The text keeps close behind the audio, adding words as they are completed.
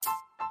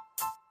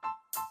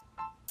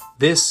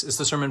This is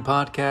the sermon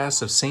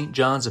podcast of St.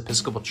 John's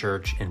Episcopal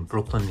Church in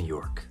Brooklyn, New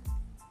York.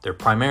 They're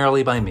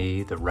primarily by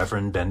me, the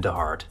Reverend Ben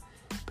DeHart,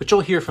 but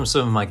you'll hear from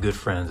some of my good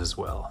friends as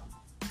well.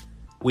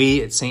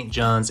 We at St.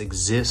 John's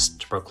exist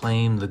to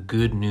proclaim the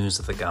good news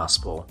of the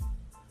gospel,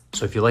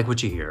 so if you like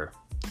what you hear,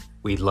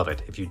 we'd love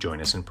it if you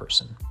join us in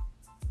person.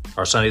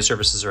 Our Sunday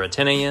services are at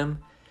 10 a.m.,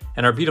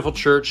 and our beautiful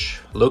church,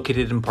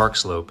 located in Park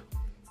Slope,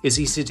 is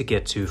easy to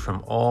get to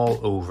from all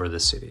over the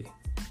city.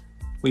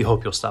 We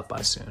hope you'll stop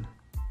by soon.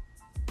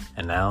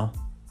 And now,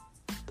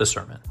 the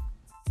sermon.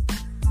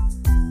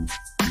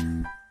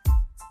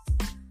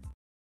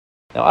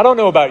 Now, I don't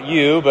know about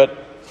you, but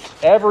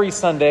every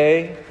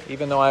Sunday,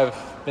 even though I've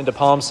been to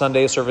Palm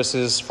Sunday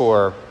services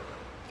for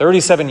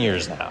 37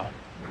 years now,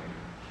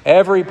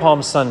 every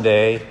Palm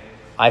Sunday,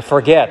 I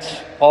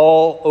forget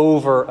all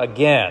over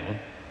again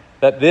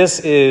that this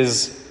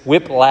is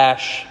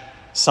Whiplash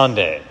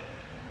Sunday.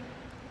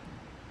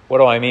 What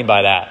do I mean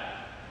by that?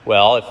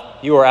 Well, if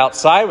you were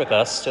outside with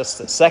us just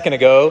a second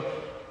ago,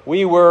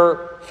 we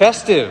were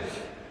festive.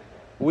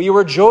 We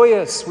were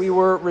joyous. We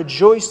were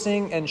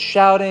rejoicing and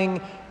shouting,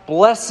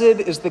 "Blessed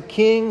is the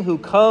King who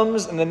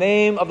comes in the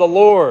name of the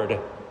Lord."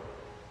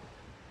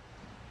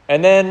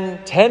 And then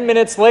 10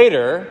 minutes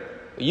later,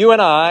 you and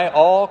I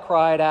all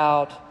cried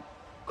out,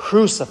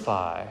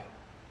 "Crucify,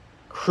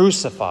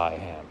 crucify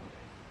him."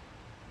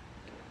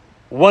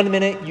 1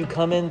 minute you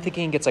come in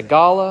thinking it's a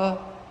gala.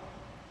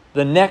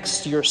 The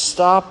next you're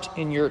stopped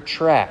in your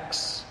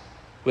tracks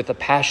with a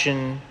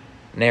passion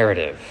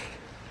narrative.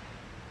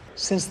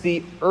 Since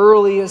the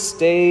earliest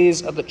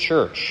days of the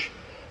church,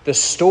 the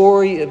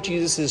story of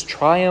Jesus'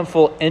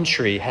 triumphal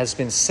entry has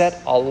been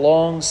set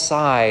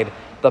alongside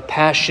the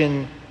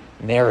passion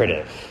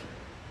narrative.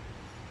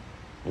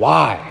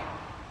 Why?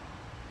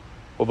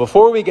 Well,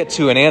 before we get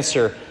to an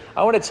answer,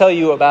 I want to tell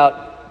you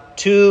about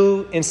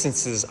two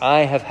instances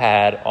I have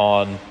had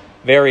on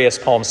various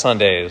Palm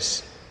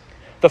Sundays.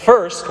 The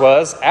first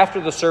was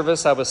after the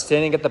service, I was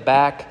standing at the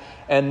back,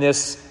 and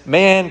this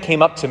man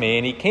came up to me,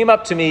 and he came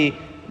up to me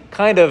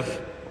kind of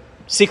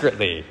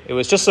secretly. It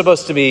was just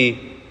supposed to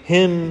be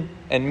him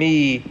and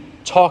me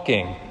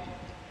talking.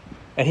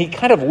 And he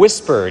kind of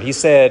whispered, he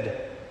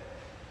said,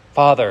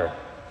 "Father,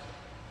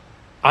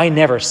 I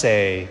never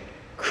say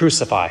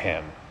crucify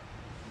him,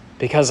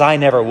 because I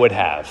never would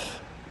have."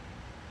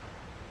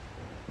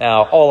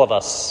 Now, all of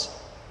us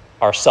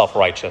are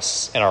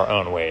self-righteous in our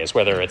own ways,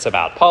 whether it's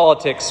about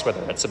politics,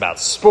 whether it's about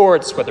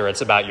sports, whether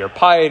it's about your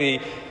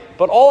piety.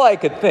 But all I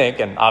could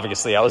think, and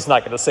obviously I was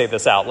not going to say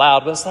this out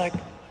loud, was like,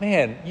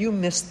 man, you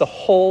missed the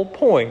whole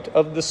point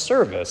of the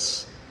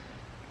service.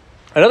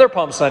 Another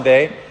Palm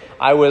Sunday,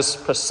 I was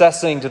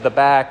processing to the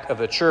back of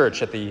the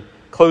church at the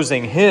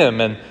closing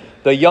hymn, and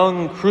the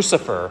young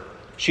crucifer,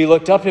 she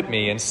looked up at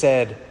me and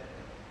said,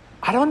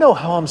 "I don't know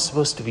how I'm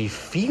supposed to be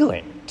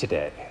feeling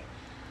today."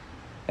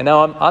 And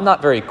now I'm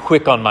not very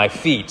quick on my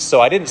feet,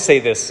 so I didn't say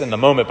this in the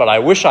moment, but I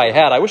wish I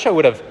had. I wish I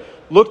would have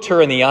looked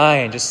her in the eye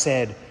and just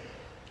said,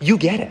 "You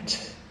get it.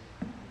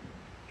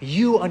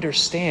 You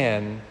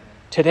understand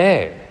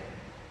today.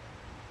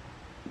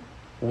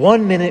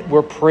 1 minute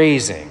we're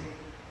praising,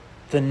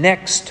 the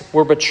next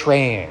we're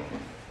betraying."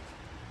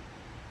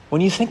 When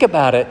you think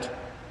about it,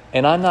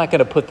 and I'm not going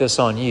to put this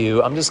on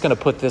you, I'm just going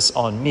to put this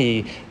on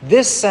me,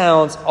 this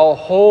sounds a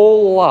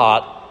whole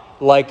lot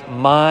like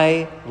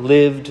my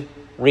lived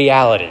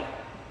reality.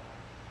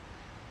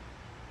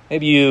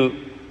 Maybe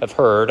you have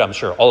heard, I'm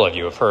sure all of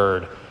you have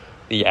heard,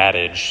 the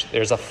adage,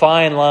 there's a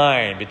fine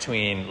line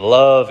between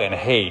love and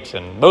hate.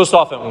 And most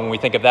often when we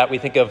think of that, we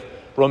think of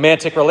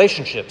romantic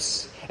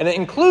relationships. And it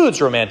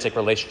includes romantic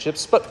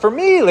relationships. But for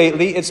me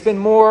lately, it's been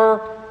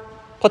more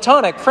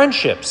platonic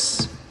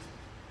friendships.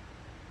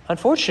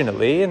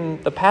 Unfortunately,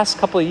 in the past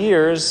couple of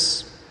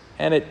years,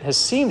 and it has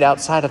seemed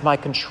outside of my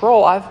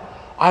control,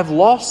 I've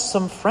lost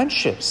some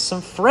friendships,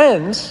 some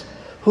friends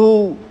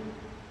who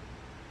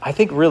I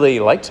think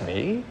really liked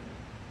me,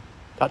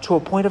 got to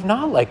a point of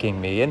not liking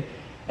me.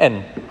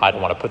 And I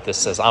don't want to put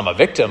this as I'm a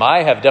victim.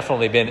 I have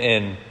definitely been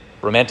in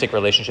romantic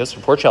relationships,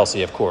 before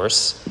Chelsea, of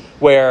course,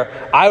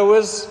 where I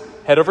was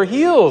head over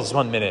heels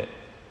 1 minute,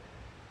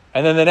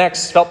 and then the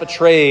next felt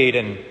betrayed,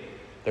 and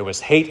there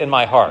was hate in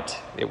my heart.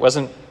 It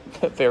wasn't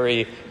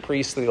very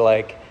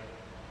priestly-like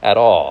at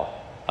all.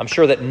 I'm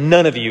sure that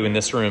none of you in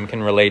this room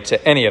can relate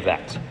to any of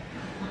that.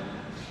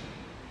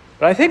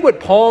 But I think what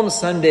Palm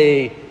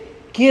Sunday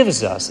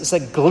gives us is a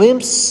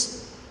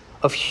glimpse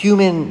of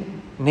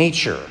human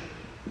nature.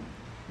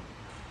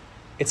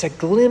 It's a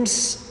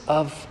glimpse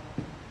of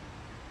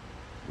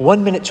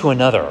 1 minute to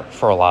another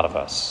for a lot of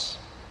us.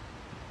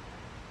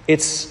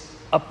 It's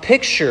a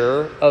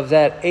picture of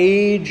that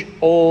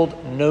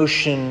age-old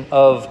notion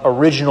of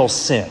original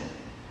sin.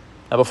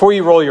 Now, before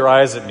you roll your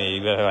eyes at me,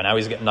 now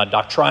he's getting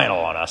doctrinal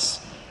on us,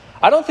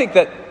 I don't think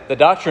that the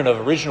doctrine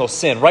of original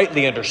sin,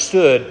 rightly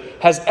understood,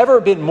 has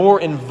ever been more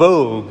in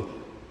vogue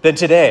than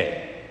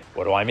today.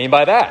 What do I mean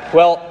by that?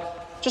 Well,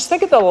 just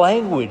think of the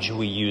language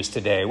we use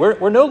today.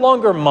 We're no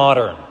longer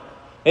modern.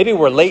 Maybe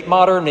we're late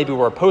modern, maybe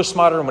we're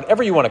postmodern,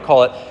 whatever you want to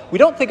call it. We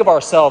don't think of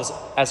ourselves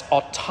as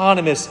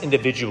autonomous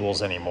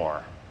individuals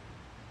anymore.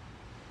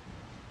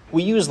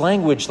 We use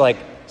language like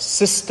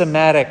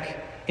systematic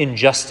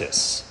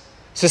injustice,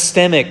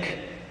 systemic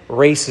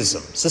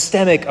racism,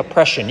 systemic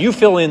oppression. You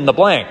fill in the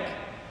blank.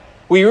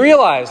 We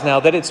realize now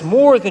that it's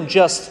more than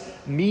just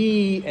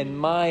me and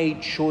my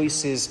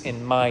choices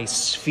in my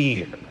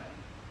sphere.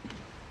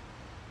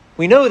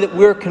 We know that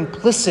we're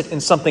complicit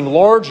in something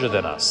larger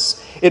than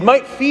us. It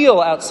might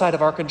feel outside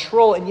of our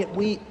control, and yet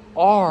we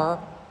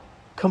are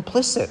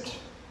complicit.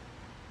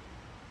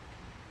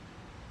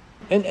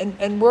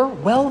 And we're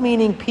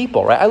well-meaning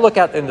people, right? I look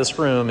out in this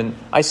room and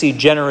I see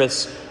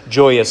generous,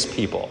 joyous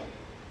people.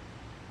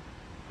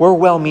 We're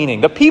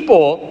well-meaning. The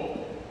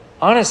people,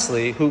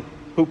 honestly, who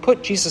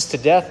put Jesus to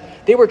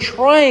death, they were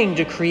trying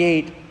to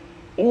create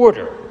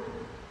order.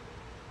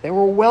 They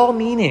were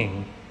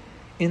well-meaning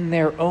in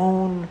their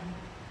own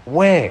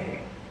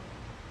way.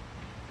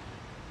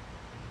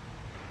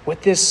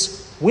 What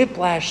this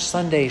Whiplash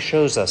Sunday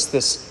shows us,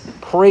 this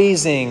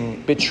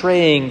praising,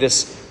 betraying,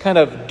 this kind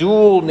of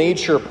dual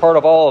nature part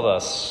of all of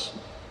us,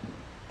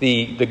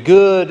 the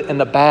good and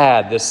the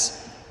bad,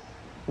 this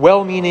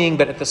well-meaning,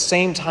 but at the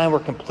same time we're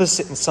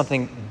complicit in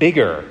something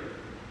bigger.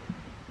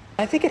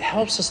 I think it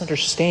helps us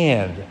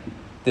understand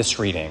this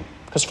reading.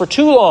 Because for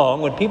too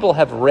long, when people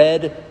have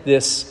read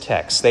this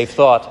text, they've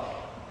thought,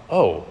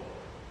 oh,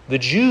 the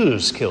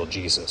Jews killed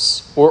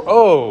Jesus, or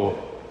oh,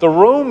 the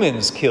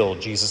Romans killed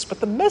Jesus. But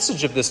the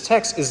message of this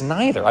text is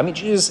neither. I mean,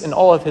 Jesus and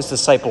all of his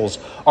disciples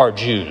are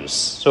Jews.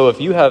 So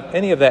if you have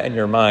any of that in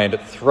your mind,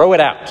 throw it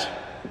out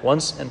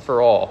once and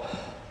for all.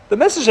 The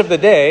message of the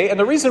day, and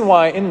the reason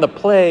why in the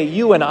play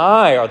you and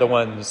I are the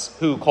ones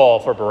who call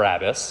for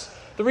Barabbas,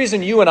 the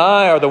reason you and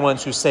I are the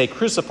ones who say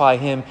crucify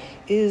him,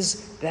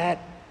 is that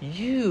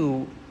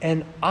you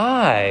and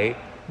I,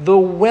 the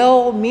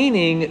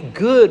well-meaning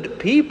good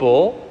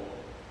people,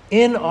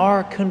 in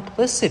our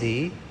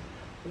complicity,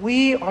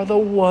 we are the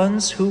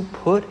ones who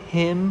put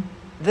him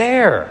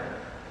there.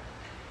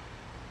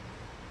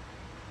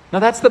 Now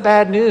that's the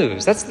bad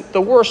news. That's the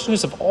worst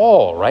news of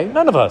all, right?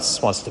 None of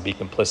us wants to be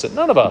complicit.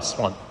 None of us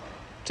want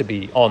to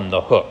be on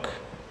the hook.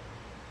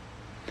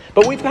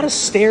 But we've got to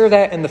stare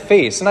that in the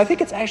face. And I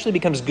think it actually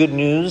becomes good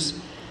news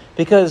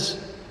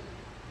because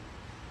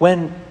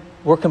when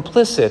we're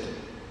complicit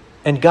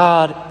and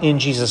God in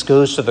Jesus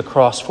goes to the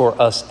cross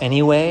for us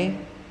anyway,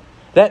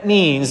 that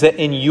means that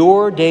in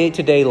your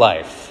day-to-day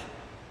life,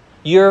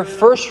 your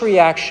first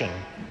reaction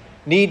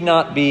need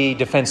not be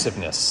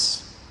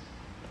defensiveness.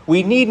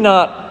 We need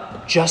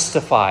not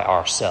justify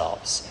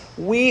ourselves.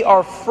 We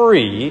are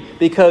free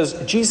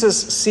because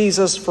Jesus sees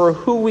us for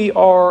who we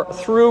are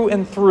through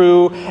and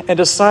through and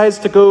decides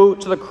to go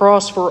to the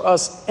cross for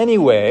us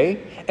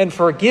anyway and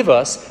forgive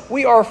us.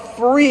 We are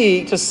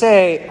free to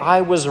say,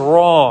 I was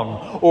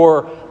wrong,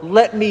 or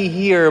let me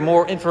hear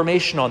more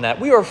information on that.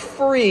 We are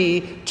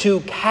free to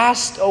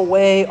cast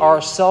away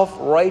our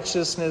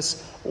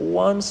self-righteousness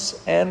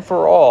once and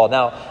for all.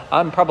 Now,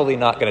 I'm probably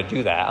not going to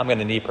do that. I'm going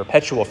to need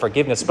perpetual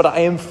forgiveness, but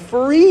I am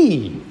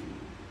free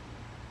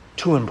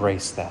to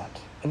embrace that.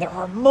 And there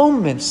are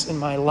moments in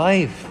my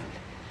life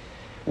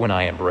when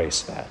I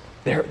embrace that.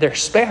 They're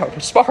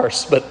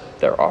sparse, but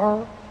there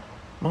are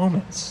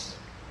moments.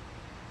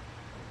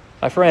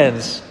 My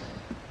friends,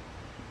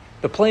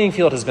 the playing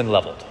field has been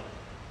leveled.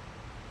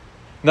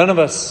 None of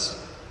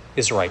us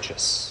is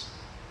righteous.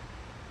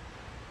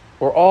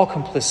 We're all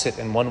complicit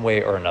in one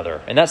way or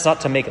another. And that's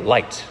not to make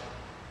light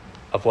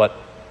of what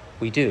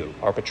we do,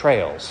 our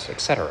betrayals,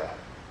 etc.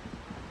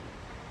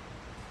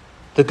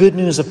 The good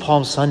news of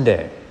Palm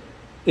Sunday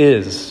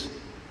is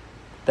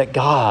that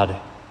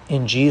God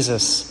in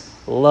Jesus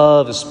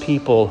loves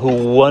people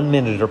who 1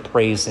 minute are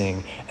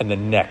praising and the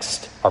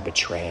next are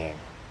betraying.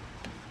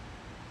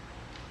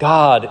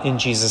 God in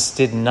Jesus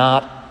did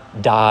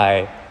not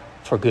die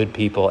for good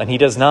people, and he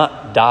does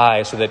not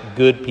die so that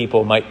good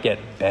people might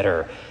get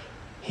better.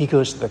 He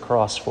goes to the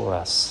cross for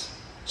us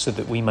so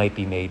that we might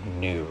be made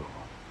new,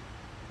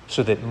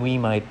 so that we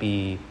might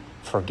be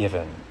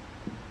forgiven,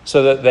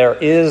 so that there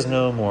is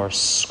no more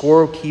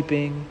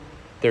scorekeeping.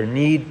 There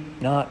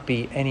need not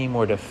be any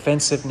more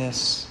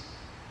defensiveness.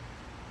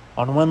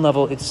 On one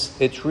level,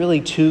 it's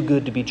really too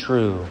good to be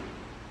true,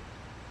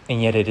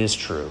 and yet it is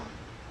true.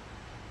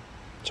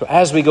 So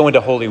as we go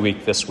into Holy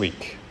Week this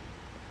week,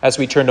 as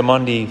we turn to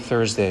Monday,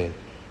 Thursday,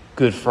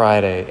 Good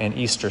Friday, and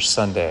Easter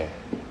Sunday,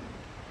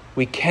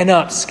 we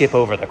cannot skip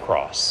over the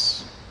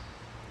cross,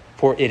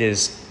 for it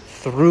is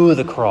through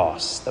the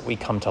cross that we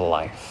come to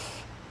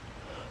life,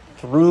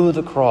 through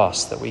the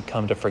cross that we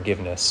come to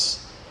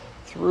forgiveness,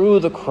 through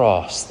the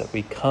cross that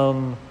we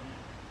come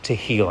to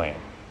healing,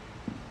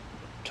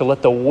 to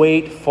let the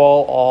weight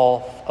fall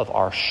off of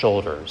our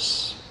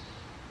shoulders.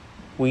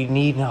 We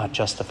need not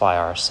justify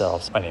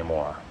ourselves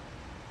anymore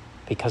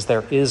because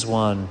there is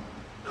one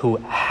who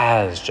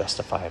has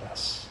justified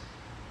us.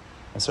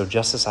 And so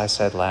just as I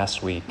said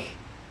last week,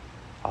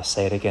 I'll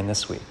say it again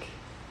this week.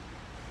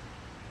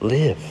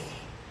 Live.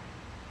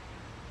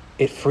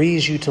 It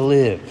frees you to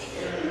live.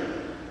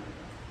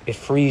 It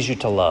frees you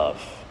to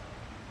love.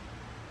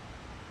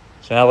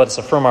 So now let's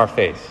affirm our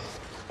faith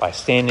by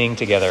standing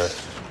together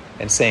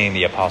and saying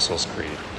the Apostles' Creed.